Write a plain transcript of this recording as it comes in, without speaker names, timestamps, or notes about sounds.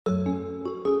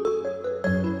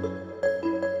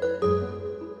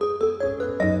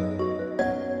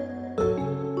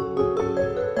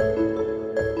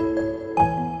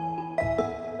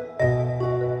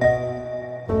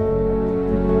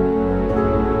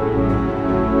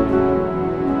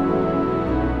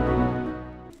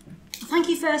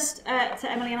first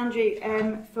to Emily and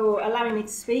Andrew for allowing me to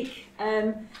speak.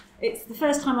 It's the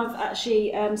first time I've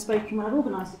actually spoken when I've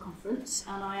organised a conference,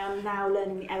 and I am now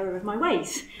learning the error of my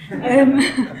ways.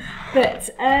 But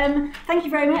thank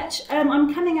you very much.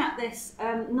 I'm coming at this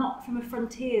not from a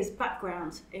frontiers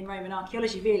background in Roman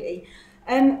archaeology, really,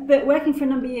 but working for a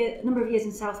number of years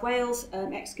in South Wales,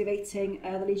 excavating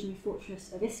the legionary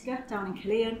fortress of Isca down in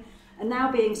Caerleon, and now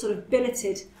being sort of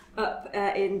billeted up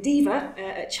in Deva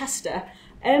at Chichester.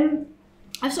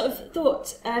 I've sort of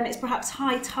thought it's perhaps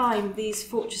high time these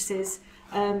fortresses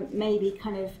maybe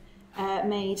kind of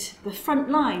made the front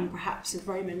line, perhaps, of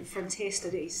Roman frontier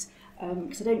studies,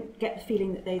 because I don't get the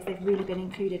feeling that they've really been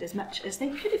included as much as they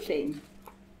could have been.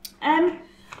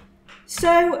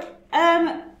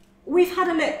 We've had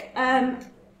a look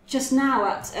just now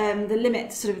at the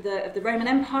limit sort of the Roman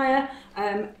Empire,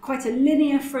 quite a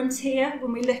linear frontier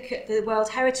when we look at the World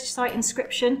Heritage Site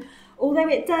inscription, although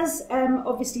it does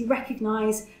obviously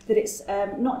recognise that it's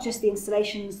not just the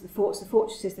installations, the forts, the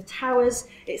fortresses, the towers,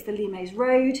 it's the Limes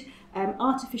Road,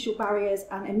 artificial barriers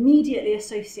and immediately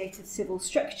associated civil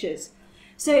structures.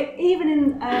 So even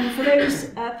in, for those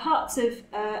parts of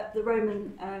the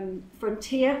Roman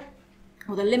frontier,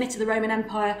 or the limit of the Roman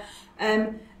Empire,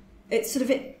 it's sort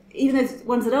of, even those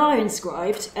ones that are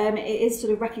inscribed, it is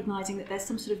sort of recognising that there's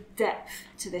some sort of depth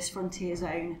to this frontier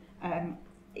zone,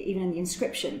 even in the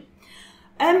inscription.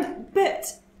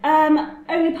 But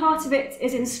only part of it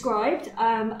is inscribed,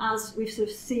 as we sort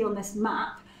of see on this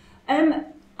map. And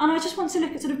I just want to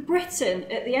look at sort of Britain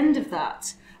at the end of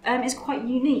that. It's quite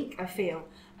unique, I feel.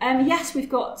 Yes, we've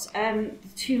got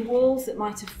two walls that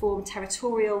might have formed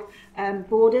territorial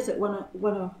borders at one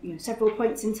or several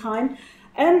points in time.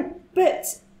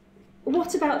 But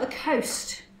what about the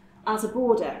coast as a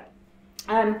border?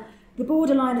 The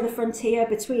borderline of the frontier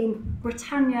between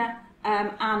Britannia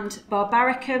and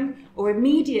Barbaricum, or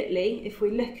immediately, if we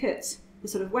look at the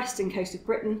sort of western coast of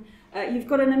Britain, you've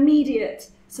got an immediate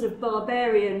sort of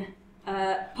barbarian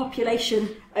population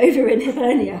over in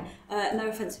Hibernia. No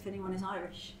offence if anyone is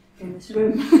Irish in this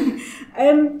room.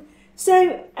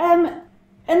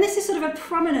 And this is sort of a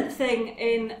prominent thing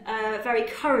in very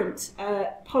current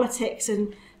politics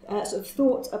and sort of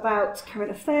thought about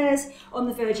current affairs, on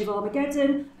the verge of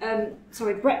Armageddon,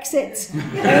 Brexit.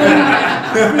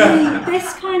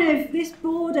 This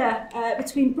border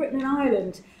between Britain and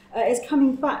Ireland is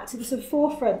coming back to the sort of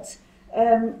forefront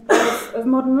of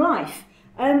modern life.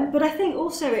 But I think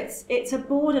also it's a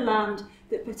borderland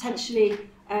that potentially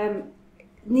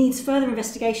needs further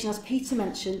investigation, as Peter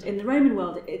mentioned, in the Roman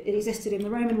world. It existed in the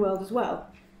Roman world as well.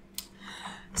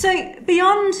 So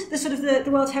beyond the sort of the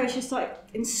World Heritage Site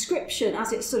inscription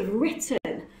as it's sort of written,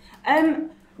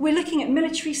 we're looking at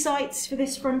military sites for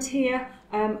this frontier,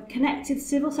 connected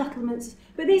civil settlements,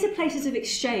 but these are places of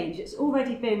exchange. It's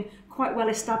already been quite well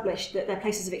established that they're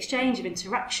places of exchange, of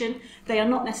interaction. They are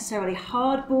not necessarily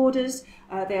hard borders,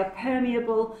 they are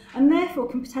permeable, and therefore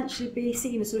can potentially be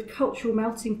seen as sort of cultural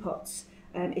melting pots,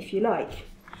 if you like.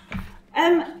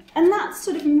 And that's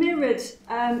sort of mirrored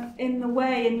in the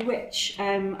way in which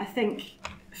I think,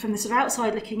 from the sort of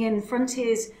outside looking in,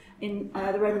 frontiers in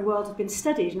the Roman world have been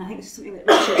studied, and I think this is something that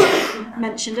Richard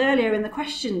mentioned earlier in the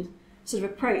question sort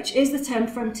of approach. Is the term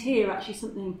frontier actually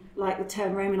something like the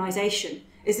term Romanisation?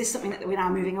 Is this something that we're now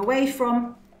moving away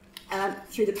from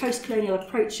through the post-colonial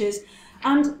approaches?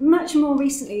 And much more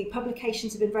recently,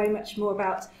 publications have been very much more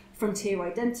about frontier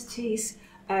identities,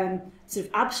 sort of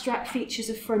abstract features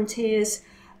of frontiers,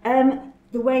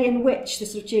 the way in which the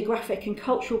sort of geographic and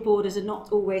cultural borders are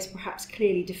not always perhaps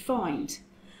clearly defined,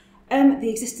 the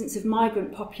existence of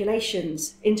migrant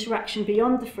populations, interaction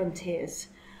beyond the frontiers,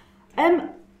 and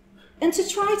to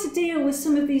try to deal with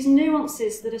some of these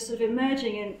nuances that are sort of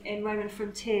emerging in Roman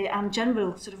frontier and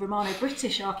general sort of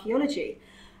Romano-British archaeology.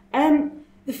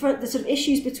 The sort of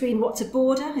issues between what's a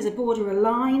border, is a border a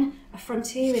line, a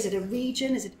frontier, is it a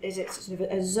region, is it sort of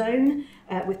a zone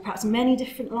with perhaps many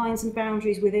different lines and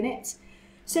boundaries within it.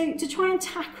 So to try and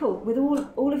tackle with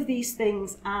all of these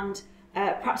things and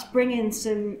perhaps bring in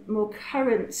some more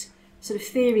current sort of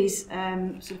theories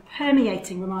sort of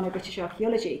permeating Romano-British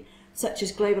archaeology, such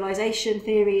as globalisation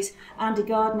theories, Andy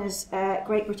Gardner's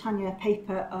Great Britannia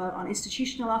paper on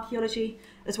institutional archaeology,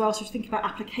 as well as sort of think about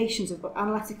applications of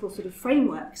analytical sort of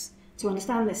frameworks to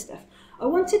understand this stuff. I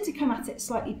wanted to come at it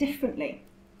slightly differently,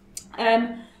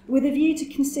 with a view to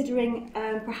considering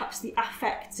perhaps the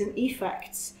affects and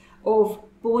effects of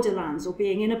borderlands, or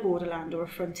being in a borderland or a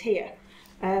frontier,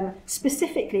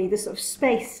 specifically the sort of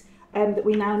space that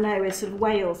we now know as sort of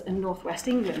Wales and northwest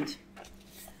England.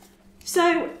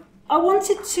 So I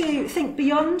wanted to think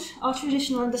beyond our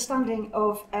traditional understanding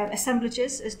of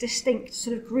assemblages as distinct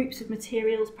sort of groups of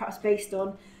materials, perhaps based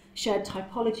on shared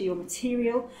typology or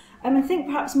material, and think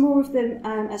perhaps more of them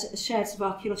as a shared sort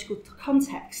of archaeological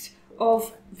context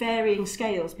of varying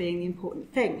scales being the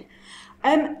important thing.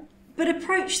 But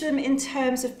approach them in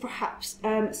terms of perhaps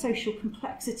social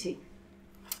complexity.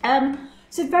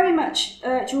 So very much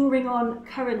drawing on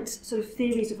current sort of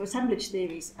theories of assemblage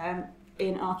theories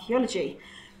in archaeology.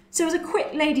 So as a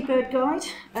quick ladybird guide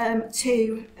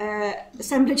to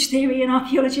assemblage theory in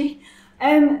archaeology,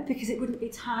 because it wouldn't be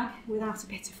tag without a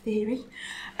bit of theory,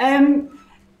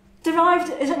 derived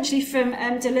essentially from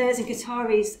Deleuze and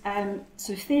Guattari's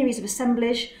sort of theories of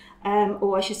assemblage,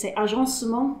 or I should say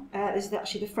agencement. This is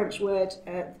actually the French word,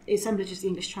 assemblage is the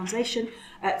English translation,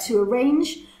 to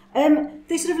arrange.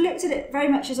 They sort of looked at it very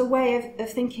much as a way of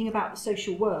thinking about the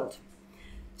social world.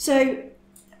 So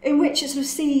in which it sort of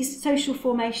sees social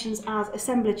formations as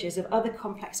assemblages of other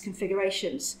complex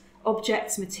configurations,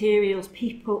 objects, materials,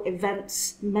 people,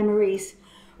 events, memories,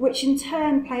 which in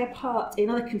turn play a part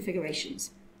in other configurations.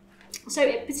 So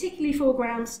it particularly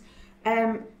foregrounds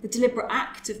the deliberate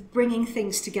act of bringing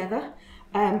things together,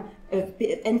 of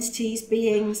entities,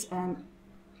 beings,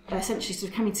 essentially sort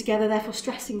of coming together, therefore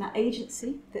stressing that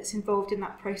agency that's involved in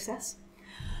that process.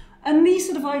 And these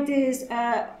sort of ideas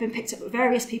have been picked up by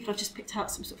various people. I've just picked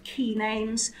out some sort of key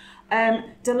names.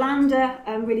 De Lander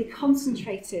really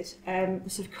concentrated the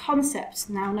sort of concepts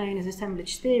now known as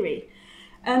assemblage theory,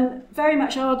 and very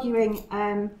much arguing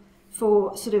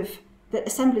for sort of the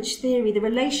assemblage theory, the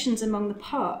relations among the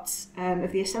parts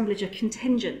of the assemblage are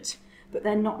contingent, but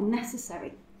they're not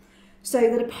necessary. So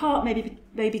that a part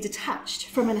may be detached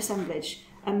from an assemblage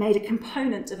and made a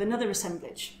component of another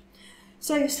assemblage.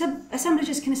 So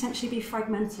assemblages can essentially be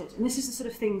fragmented, and this is the sort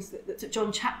of things that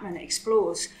John Chapman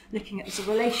explores, looking at the sort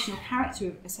of relational character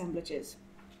of assemblages.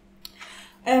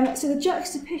 So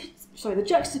the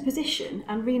juxtaposition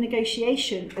and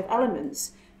renegotiation of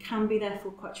elements can be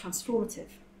therefore quite transformative.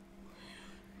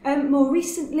 More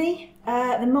recently,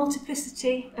 the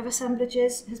multiplicity of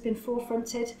assemblages has been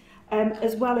forefronted,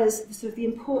 as well as sort of the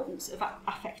importance of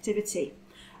affectivity.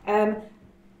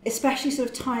 Especially sort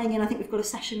of tying in, I think we've got a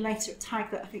session later at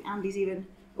TAG that I think Andy's even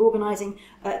organising,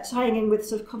 tying in with the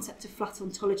sort of concept of flat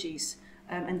ontologies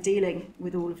and dealing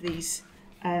with all of these,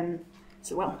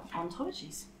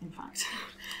 ontologies, in fact,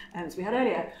 as we had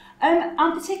earlier.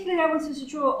 And particularly I wanted to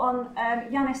draw on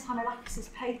Yanis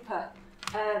Hamilakis' paper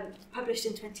published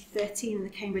in 2013 in the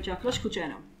Cambridge Archaeological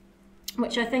Journal,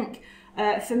 which I think,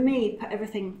 for me, put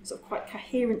everything sort of quite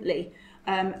coherently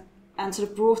and sort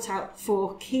of brought out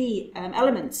four key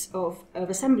elements of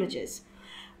assemblages.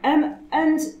 And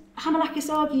Hamilakis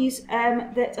argues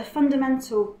that a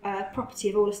fundamental property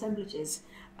of all assemblages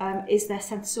is their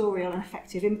sensorial and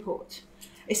affective import.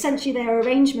 Essentially, they are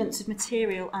arrangements of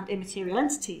material and immaterial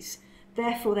entities.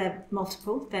 Therefore, they're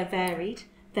multiple, they're varied,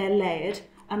 they're layered,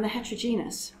 and they're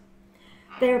heterogeneous.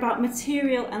 They're about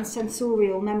material and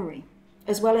sensorial memory,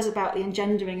 as well as about the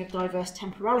engendering of diverse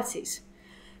temporalities.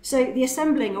 So the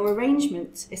assembling or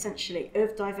arrangement, essentially,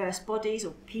 of diverse bodies or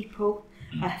people,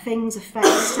 things,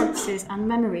 effects, senses and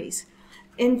memories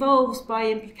involves, by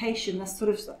implication, the sort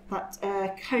of that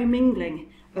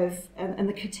commingling of and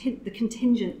the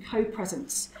contingent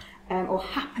co-presence or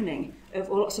happening of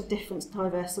lots of different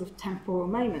diverse sort of temporal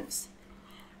moments.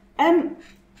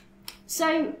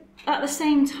 So at the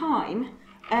same time,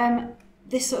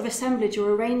 this sort of assemblage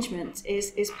or arrangement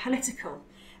is political,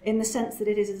 in the sense that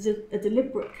it is a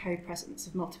deliberate co-presence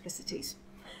of multiplicities.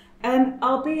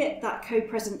 Albeit that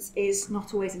co-presence is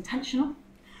not always intentional,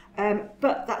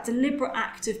 but that deliberate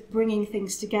act of bringing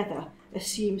things together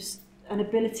assumes an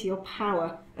ability or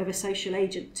power of a social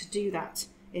agent to do that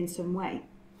in some way.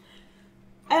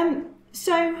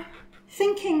 So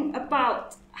thinking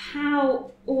about how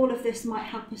all of this might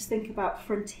help us think about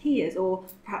frontiers or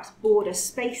perhaps border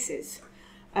spaces,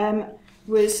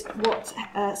 was what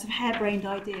sort of harebrained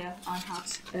idea I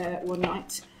had one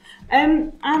night.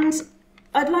 And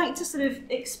I'd like to sort of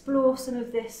explore some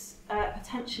of this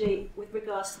potentially with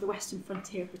regards to the Western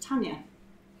Frontier of Britannia.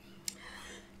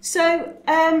 So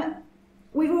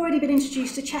we've already been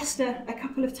introduced to Chichester a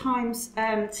couple of times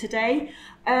today.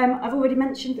 I've already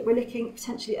mentioned that we're looking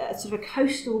potentially at sort of a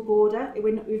coastal border.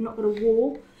 We've not got a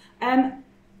wall.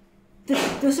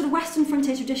 The sort of Western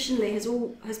frontier traditionally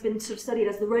has been sort of studied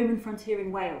as the Roman frontier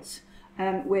in Wales,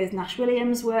 with Nash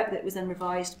Williams' work that was then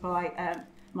revised by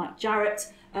Mike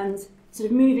Jarrett, and sort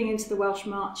of moving into the Welsh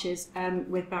Marches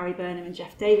with Barry Burnham and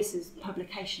Jeff Davis's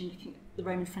publication looking at the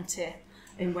Roman frontier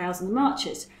in Wales and the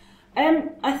Marches.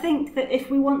 I think that if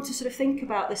we want to sort of think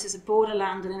about this as a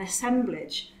borderland and an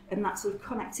assemblage and that sort of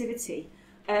connectivity,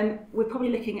 we're probably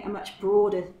looking at a much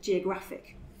broader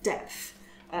geographic depth,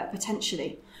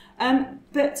 potentially.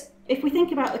 But if we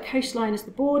think about the coastline as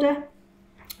the border,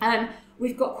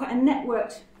 we've got quite a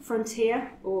networked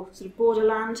frontier or sort of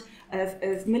borderland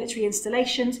of military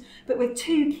installations, but with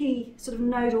two key sort of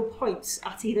nodal points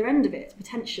at either end of it,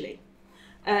 potentially.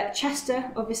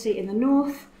 Chichester, obviously, in the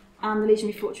north, and the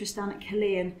legionary fortress down at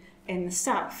Caerleon in the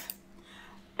south.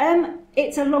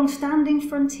 It's a long-standing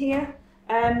frontier,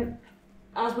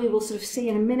 as we will sort of see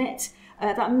in a minute.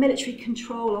 That military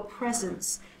control or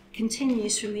presence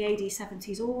continues from the AD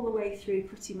 70s all the way through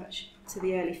pretty much to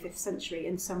the early 5th century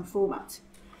in some format.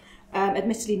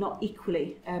 Admittedly not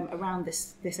equally around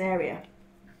this area.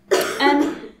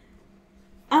 And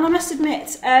I must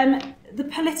admit, the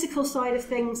political side of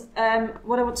things,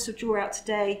 what I want to draw out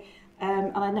today,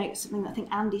 and I note something that I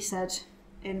think Andy said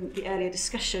in the earlier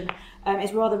discussion,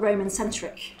 is rather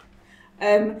Roman-centric.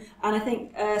 And I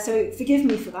think, so forgive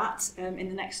me for that in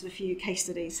the next sort of few case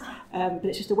studies, but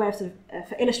it's just a way of sort of,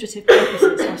 for illustrative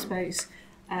purposes, I suppose,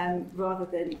 rather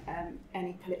than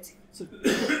any sort of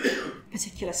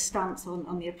particular stance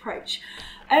on the approach.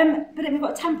 But we've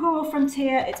got a temporal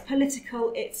frontier, it's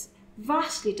political, it's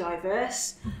vastly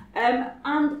diverse,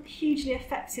 and hugely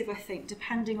effective, I think,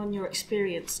 depending on your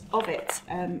experience of it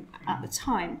at the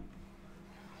time.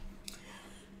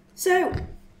 So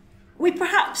we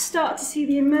perhaps start to see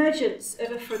the emergence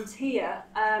of a frontier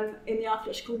in the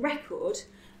archaeological record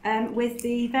with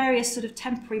the various sort of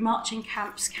temporary marching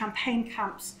camps, campaign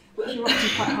camps, which are often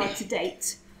quite hard to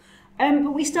date.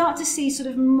 But we start to see sort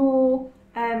of more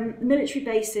military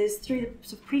bases through the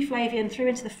sort of pre-Flavian, through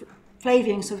into the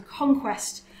Flavian sort of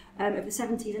conquest of the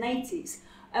 70s and 80s.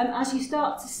 As you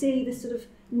start to see the sort of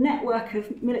network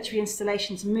of military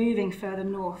installations moving further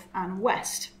north and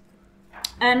west.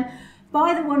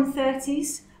 By the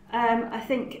 130s, I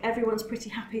think everyone's pretty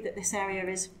happy that this area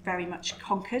is very much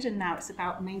conquered, and now it's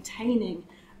about maintaining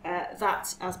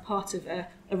that as part of a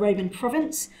Roman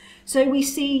province. So we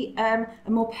see a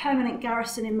more permanent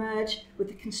garrison emerge with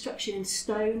the construction in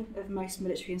stone of most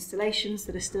military installations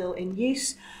that are still in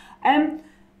use. And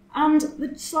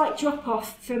the slight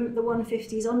drop-off from the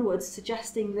 150s onwards,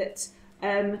 suggesting that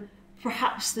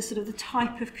perhaps the sort of the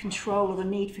type of control or the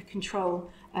need for control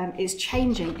is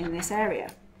changing in this area.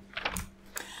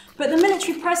 But the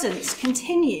military presence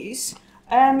continues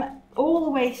all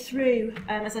the way through,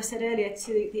 as I said earlier,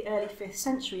 to the early 5th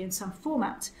century in some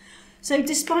format. So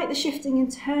despite the shifting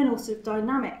internal sort of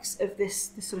dynamics of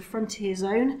this sort of frontier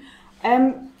zone,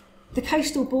 the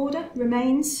coastal border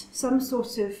remains some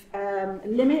sort of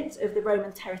limit of the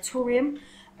Roman territorium,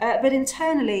 but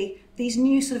internally these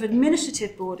new sort of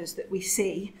administrative borders that we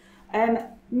see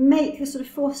make the sort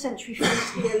of 4th century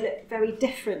frontier look very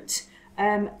different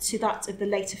to that of the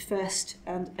later 1st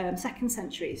and 2nd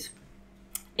centuries.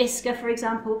 Isca, for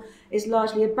example, is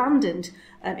largely abandoned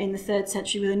in the 3rd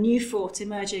century with a new fort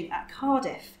emerging at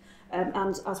Cardiff,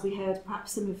 and as we heard,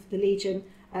 perhaps some of the legion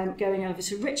going over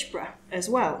to Richborough as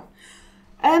well.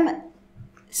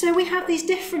 So we have these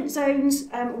different zones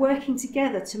working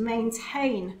together to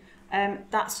maintain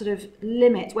that sort of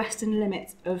limit, western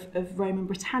limit of Roman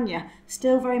Britannia,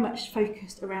 still very much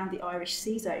focused around the Irish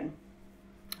Sea zone,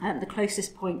 the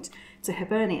closest point to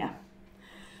Hibernia.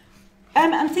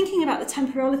 And thinking about the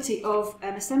temporality of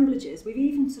assemblages, we've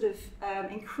even sort of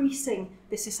increasing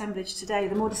this assemblage today.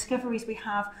 The more discoveries we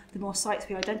have, the more sites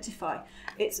we identify.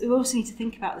 We also need to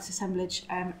think about this assemblage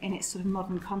in its sort of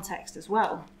modern context as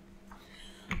well.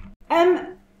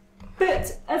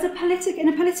 But as in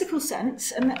a political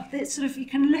sense, and that sort of you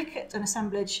can look at an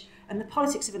assemblage and the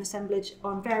politics of an assemblage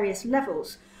on various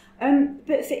levels.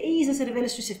 But for ease of sort of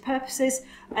illustrative purposes,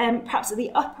 perhaps at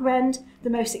the upper end, the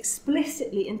most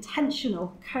explicitly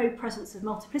intentional co-presence of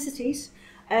multiplicities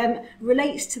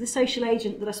relates to the social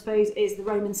agent that I suppose is the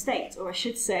Roman state, or I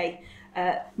should say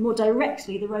more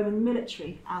directly the Roman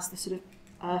military as the sort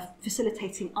of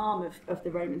facilitating arm of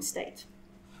the Roman state.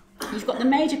 You've got the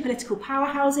major political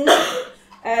powerhouses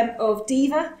of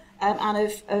Deva and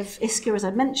of Isca, as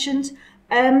I mentioned,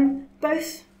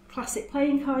 both classic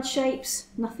playing card shapes,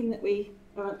 nothing that we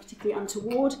are particularly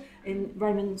untoward in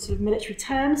Roman sort of military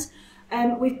terms.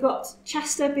 We've got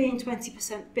Chichester being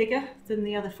 20% bigger than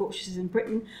the other fortresses in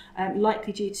Britain,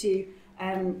 likely due to,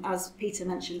 as Peter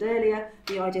mentioned earlier,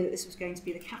 the idea that this was going to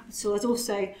be the capital. There's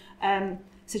also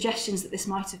suggestions that this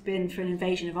might have been for an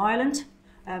invasion of Ireland,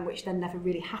 which then never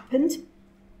really happened.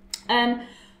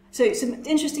 So some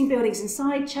interesting buildings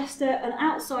inside Chichester, and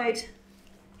outside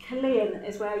Caerleon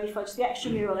is where you find just the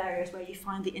extramural areas where you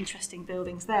find the interesting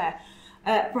buildings there.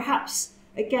 Perhaps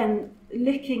again,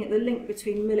 looking at the link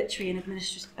between military and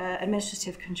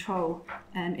administrative control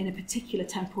in a particular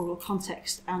temporal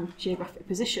context and geographic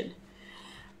position.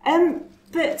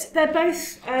 But they're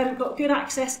both got good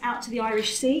access out to the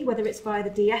Irish Sea, whether it's via the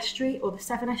Dee Estuary or the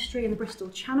Severn Estuary and the Bristol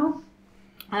Channel.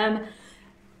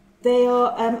 They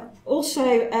are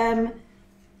also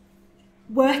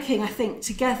working, I think,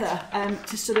 together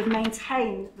to sort of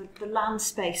maintain the land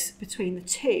space between the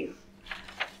two.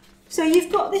 So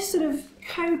you've got this sort of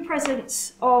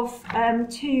co-presence of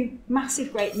two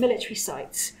massive great military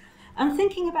sites. And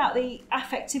thinking about the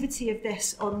affectivity of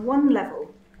this on one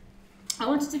level, I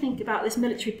wanted to think about this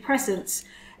military presence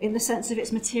in the sense of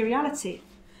its materiality.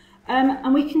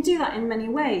 And we can do that in many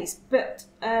ways, but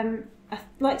I'd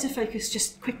like to focus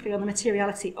just quickly on the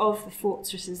materiality of the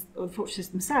fortresses, or the fortresses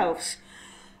themselves.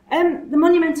 The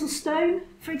monumental stone,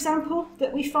 for example,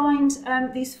 that we find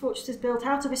these fortresses built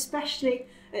out of, especially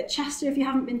at Chichester. If you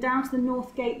haven't been down to the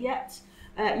North Gate yet,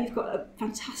 you've got a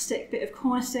fantastic bit of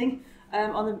cornicing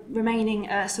on the remaining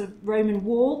sort of Roman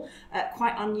wall,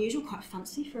 quite unusual, quite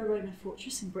fancy for a Roman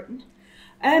fortress in Britain.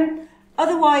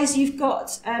 Otherwise, you've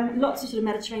got lots of sort of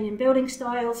Mediterranean building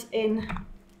styles in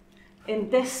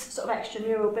this sort of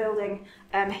extramural building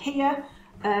here,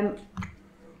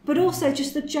 but also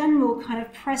just the general kind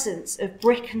of presence of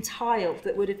brick and tile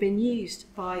that would have been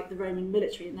used by the Roman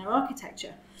military in their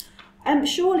architecture.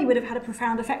 Surely would have had a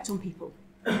profound effect on people.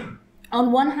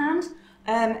 On one hand,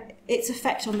 its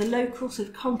effect on the local sort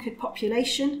of conquered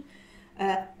population,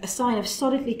 a sign of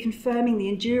solidly confirming the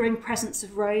enduring presence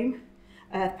of Rome,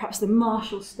 perhaps the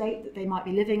martial state that they might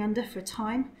be living under for a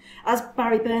time, as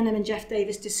Barry Burnham and Jeff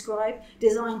Davis describe,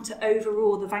 designed to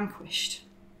overawe the vanquished.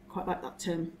 Quite like that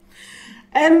term.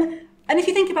 And if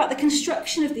you think about the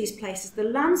construction of these places, the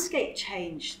landscape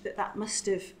change that must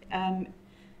have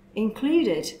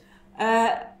included,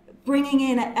 bringing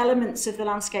in elements of the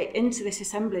landscape into this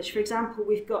assemblage. For example,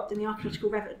 we've got in the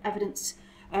archaeological evidence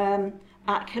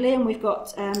at Killeen, we've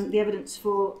got the evidence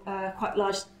for quite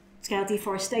large-scale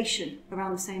deforestation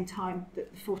around the same time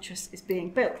that the fortress is being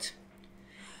built.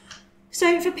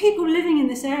 So for people living in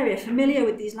this area, familiar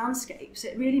with these landscapes,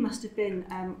 it really must have been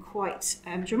quite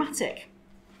dramatic.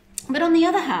 But on the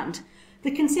other hand,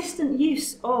 the consistent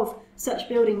use of such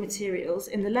building materials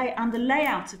in the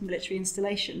layout of military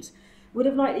installations would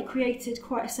have likely created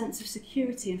quite a sense of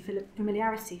security and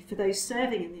familiarity for those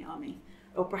serving in the army,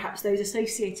 or perhaps those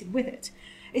associated with it,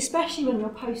 especially when you're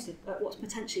posted at what's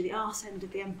potentially the arse end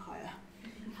of the empire.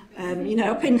 You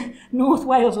know, up in North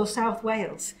Wales or South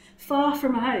Wales, far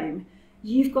from home,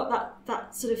 you've got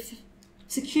that sort of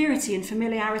security and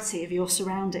familiarity of your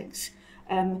surroundings,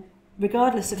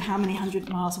 regardless of how many 100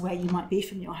 miles away you might be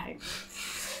from your home.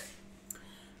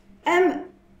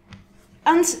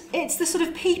 And it's the sort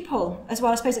of people as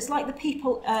well, I suppose. It's like the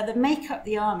people that make up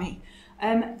the army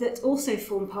that also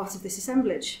form part of this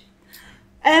assemblage.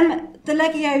 The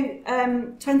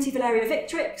Legio 20 Valeria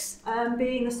Victrix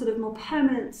being the sort of more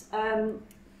permanent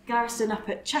garrison up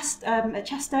at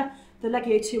Chichester, the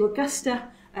Legio 2 Augusta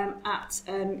at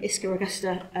Isca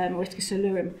Augusta or Isca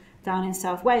Solurum down in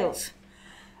South Wales.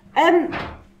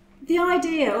 The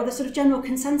idea, or the sort of general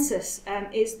consensus,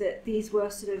 is that these were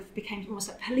became almost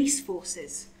like police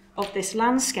forces of this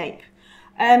landscape,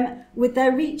 with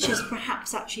their reaches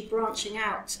perhaps actually branching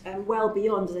out well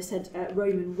beyond, as I said,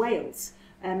 Roman Wales,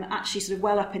 actually sort of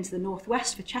well up into the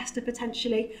northwest for Chester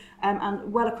potentially,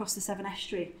 and well across the Severn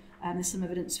Estuary. There's some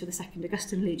evidence for the Second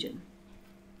Augustan Legion.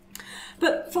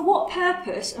 But for what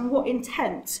purpose and what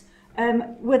intent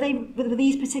were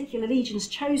these particular legions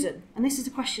chosen? And this is a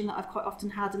question that I've quite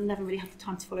often had and never really had the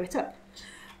time to follow it up.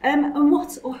 And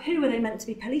what or who are they meant to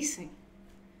be policing?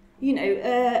 You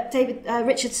know,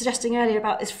 Richard suggesting earlier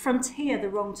about is frontier the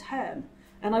wrong term?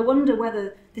 And I wonder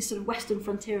whether this sort of Western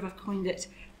frontier, if I've coined it,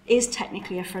 is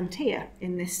technically a frontier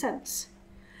in this sense.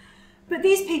 But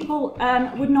these people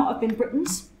would not have been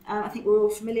Britons. I think we're all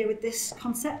familiar with this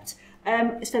concept.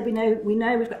 Instead, we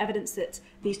know we've got evidence that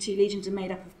these two legions are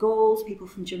made up of Gauls, people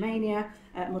from Germania,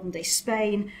 modern-day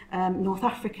Spain, North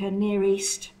Africa, Near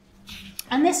East.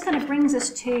 And this kind of brings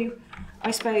us to, I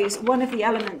suppose, one of the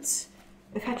elements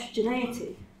of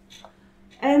heterogeneity.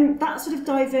 That sort of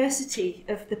diversity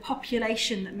of the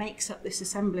population that makes up this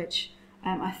assemblage,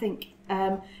 I think,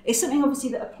 is something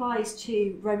obviously that applies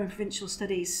to Roman provincial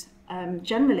studies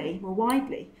generally, more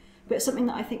widely, but something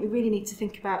that I think we really need to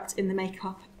think about in the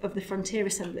makeup of the frontier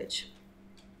assemblage.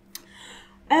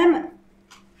 And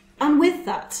with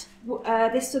that,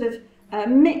 this sort of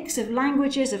mix of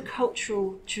languages, of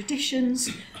cultural traditions,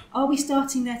 are we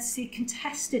starting there to see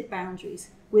contested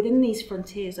boundaries within these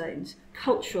frontier zones,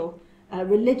 cultural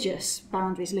religious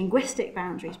boundaries, linguistic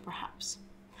boundaries perhaps.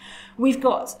 We've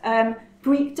got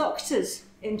Greek doctors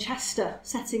in Chester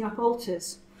setting up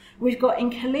altars. We've got in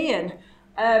Caerleon,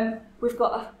 we've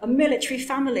got a military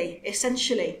family,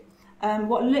 essentially.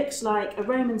 What looks like a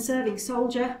Roman serving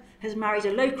soldier has married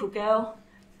a local girl,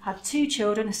 had 2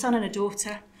 children, a son and a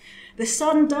daughter. The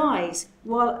son dies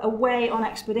while away on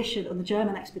expedition, on the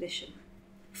German expedition,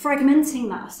 fragmenting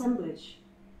that assemblage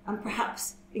and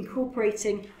perhaps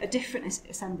incorporating a different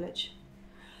assemblage.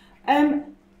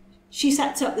 She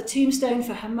sets up the tombstone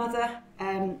for her mother,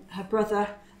 her brother,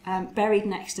 buried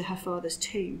next to her father's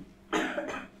tomb.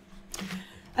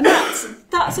 And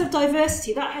that sort of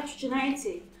diversity, that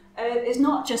heterogeneity, is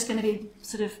not just going to be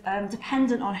sort of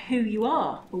dependent on who you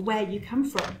are or where you come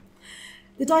from.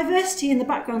 The diversity in the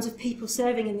backgrounds of people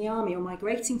serving in the army or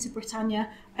migrating to Britannia,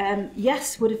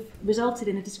 yes, would have resulted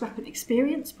in a discrepant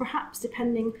experience, perhaps,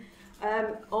 depending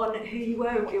on who you were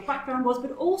and what your background was,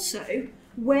 but also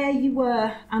where you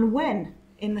were and when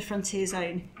in the frontier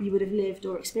zone you would have lived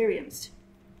or experienced.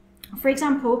 For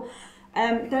example,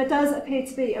 there does appear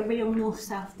to be a real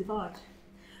north-south divide.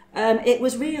 It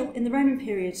was real in the Roman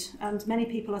period, and many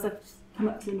people, as I've come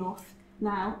up to the north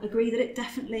now, agree that it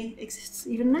definitely exists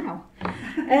even now.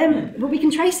 But we can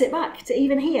trace it back to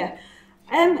even here.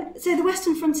 So the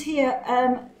Western Frontier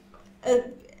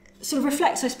sort of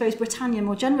reflects, I suppose, Britannia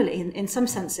more generally in some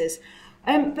senses.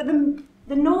 But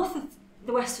the north of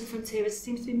the Western Frontier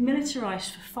seems to be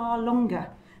militarised for far longer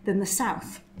than the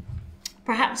south,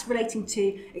 perhaps relating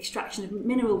to extraction of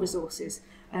mineral resources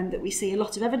that we see a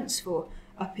lot of evidence for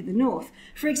up in the north.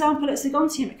 For example, at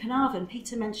Saguntium at Carnarvon,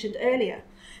 Peter mentioned earlier,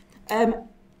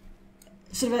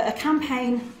 sort of a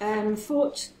campaign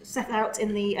fought, set out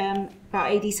in the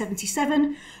about AD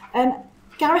 77,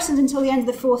 garrisoned until the end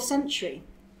of the 4th century,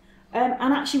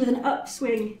 and actually with an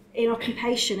upswing in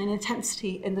occupation and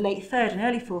intensity in the late 3rd and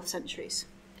early 4th centuries.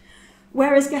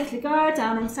 Whereas Gethligar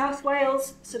down in South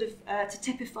Wales, sort of to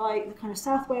typify the kind of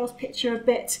South Wales picture a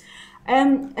bit,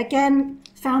 again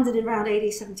founded around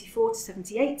AD 74 to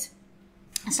 78,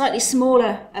 a slightly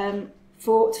smaller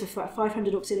fort for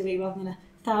 500 auxiliary rather than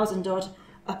 1,000 odd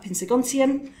up in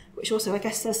Saguntium, which also I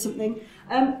guess says something,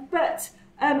 but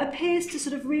appears to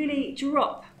sort of really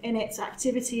drop in its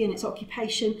activity and its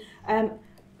occupation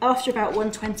after about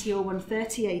 120 or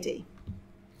 130 AD.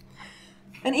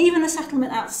 And even the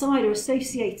settlement outside or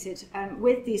associated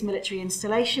with these military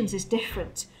installations is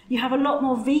different. You have a lot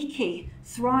more Viki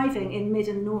thriving in mid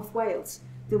and north Wales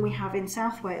than we have in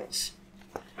South Wales.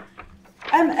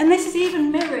 And this is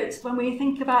even mirrored when we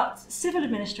think about civil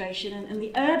administration and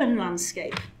the urban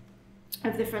landscape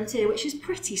of the frontier, which is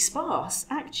pretty sparse,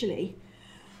 actually.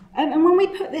 And when we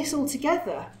put this all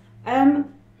together,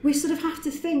 we sort of have to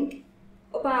think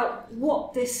about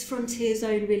what this frontier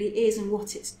zone really is and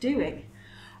what it's doing.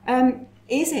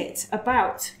 Is it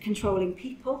about controlling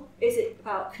people? Is it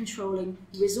about controlling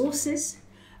resources?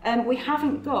 We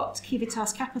haven't got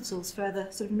civitas capitals further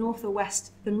sort of north or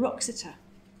west than Wroxeter.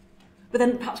 But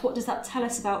then perhaps what does that tell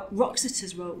us about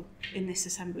Wroxeter's role in this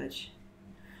assemblage?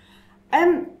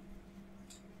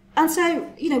 And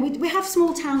so, you know, we have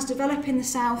small towns develop in the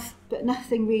south, but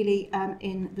nothing really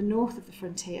in the north of the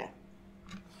frontier.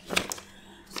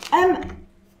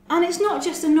 And it's not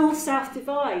just a north-south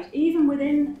divide. Even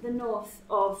within the north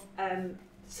of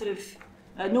sort of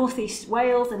northeast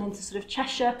Wales and into sort of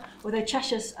Cheshire, although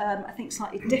Cheshire's, I think,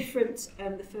 slightly different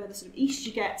the further sort of east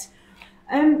you get.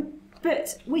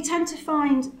 But we tend to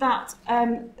find that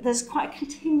there's quite a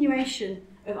continuation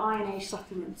of Iron Age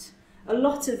settlement. A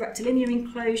lot of rectilinear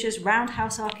enclosures,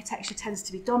 roundhouse architecture tends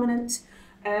to be dominant.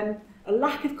 A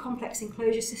lack of complex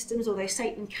enclosure systems, although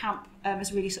Satan Camp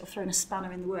has really sort of thrown a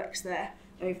spanner in the works there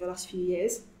over the last few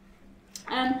years.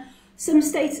 Some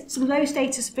low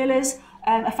status villas,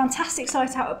 a fantastic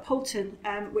site out at Poulton,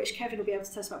 which Kevin will be able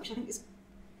to tell us about, which I think is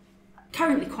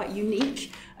currently quite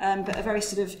unique, but a very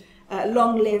sort of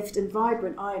long-lived and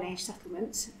vibrant Iron Age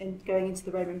settlement going into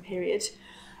the Roman period.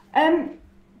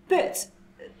 But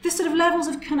the sort of levels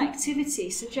of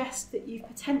connectivity suggest that you've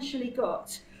potentially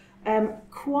got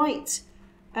quite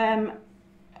a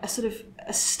sort of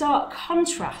a stark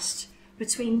contrast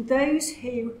between those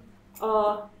who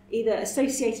are either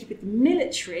associated with the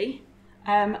military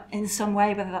in some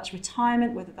way, whether that's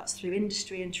retirement, whether that's through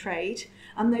industry and trade,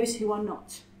 and those who are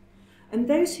not. And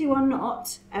those who are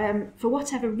not, for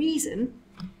whatever reason,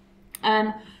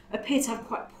 appear to have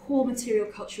quite poor material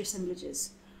culture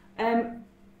assemblages.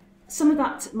 Some of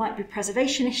that might be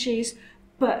preservation issues,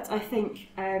 but I think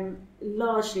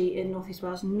largely in North East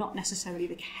Wales, not necessarily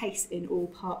the case in all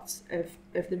parts of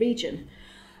the region.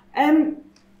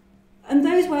 And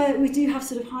those where we do have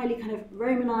sort of highly kind of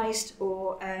Romanised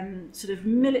or sort of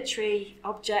military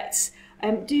objects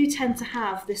do tend to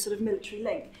have this sort of military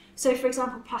link. So, for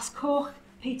example, Plas Corch,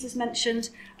 Peter's mentioned,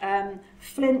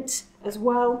 Flint as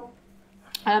well.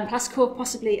 Plas Corch,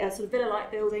 possibly a sort of villa-like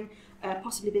building,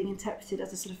 possibly being interpreted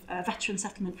as a sort of veteran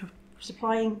settlement for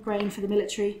supplying grain for the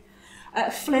military.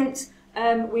 Flint,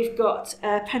 we've got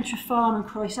Pentre Farm and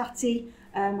Croesati,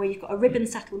 where you've got a ribbon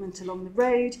settlement along the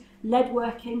road, lead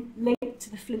working linked to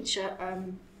the Flintshire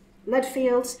lead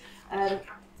fields,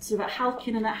 sort of at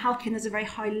Halkin, and at Halkin there's a very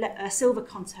high silver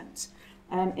content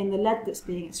in the lead that's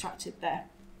being extracted there.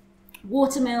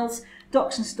 Watermills,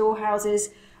 docks and storehouses,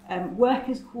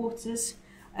 workers' quarters.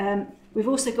 We've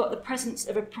also got the presence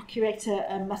of a procurator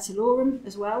metallorum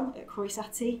as well at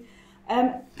Croesati,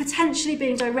 potentially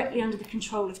being directly under the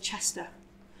control of Chester.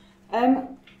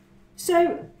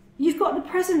 So you've got the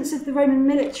presence of the Roman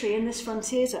military in this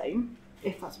frontier zone,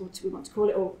 if that's what we want to call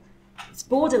it, or it's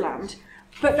borderland,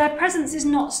 but their presence is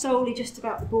not solely just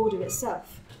about the border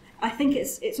itself. I think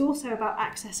it's also about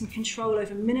access and control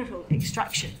over mineral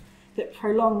extraction that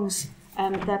prolongs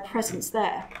their presence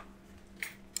there.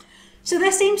 So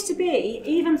there seems to be,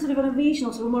 even sort of on a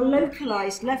regional, sort of more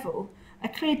localised level, a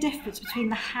clear difference between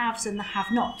the haves and the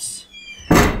have-nots.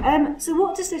 So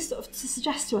what does this sort of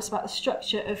suggest to us about the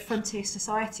structure of frontier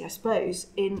society, I suppose,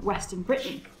 in Western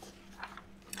Britain?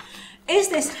 Is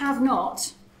this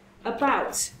have-not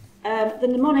about the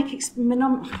mnemonic, I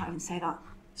can't even say that.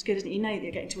 It's good, isn't it? You know that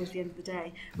you're getting towards the end of the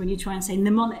day when you try and say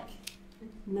mnemonic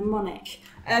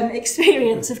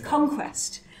experience of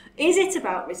conquest. Is it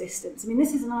about resistance? I mean,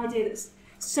 this is an idea that's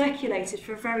circulated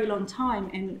for a very long time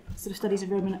in sort of studies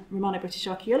of Romano-British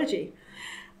archaeology.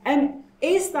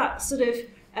 Is that sort of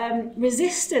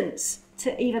resistance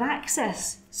to even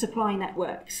access supply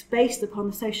networks based upon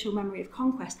the social memory of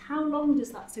conquest? How long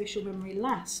does that social memory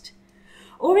last?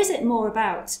 Or is it more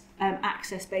about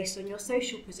access based on your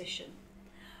social position?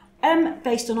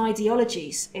 Based on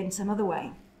ideologies in some other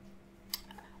way?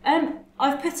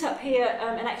 I've put up here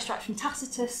an extract from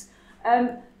Tacitus,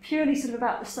 purely sort of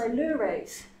about the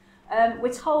Silures.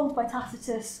 We're told by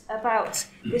Tacitus about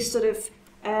this sort of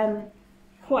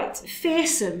quite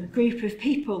fearsome group of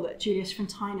people that Julius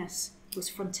Frontinus was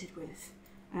fronted with.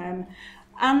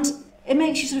 And it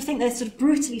makes you sort of think they're sort of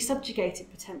brutally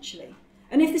subjugated potentially.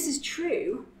 And if this is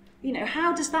true, you know,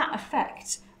 how does that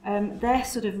affect their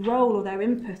sort of role or their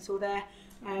input or their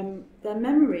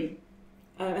memory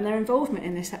and their involvement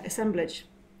in this assemblage?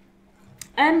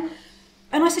 And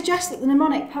I suggest that the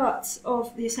mnemonic parts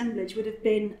of the assemblage would have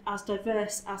been as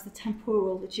diverse as the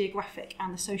temporal, the geographic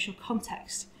and the social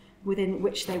context within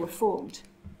which they were formed.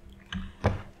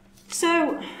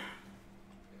 So,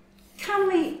 can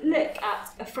we look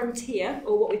at a frontier,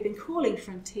 or what we've been calling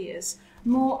frontiers,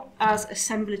 more as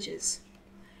assemblages,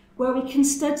 where we can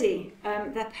study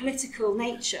their political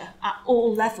nature at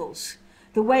all levels,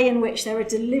 the way in which they're a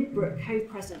deliberate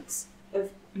co-presence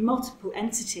of multiple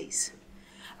entities.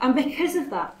 And because of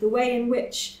that, the way in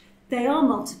which they are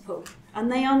multiple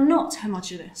and they are not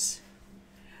homogeneous.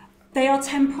 They are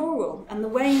temporal, and the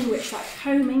way in which that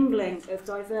commingling of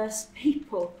diverse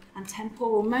people and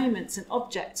temporal moments and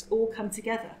objects all come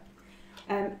together.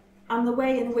 And the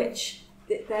way in which,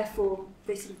 therefore,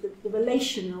 the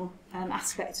relational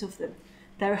aspects of them,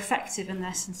 their affective and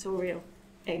their sensorial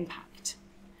impact.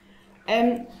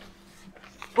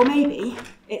 Or maybe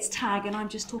it's tag and I'm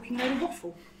just talking a load of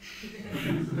waffle.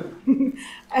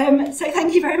 So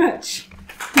thank you very much.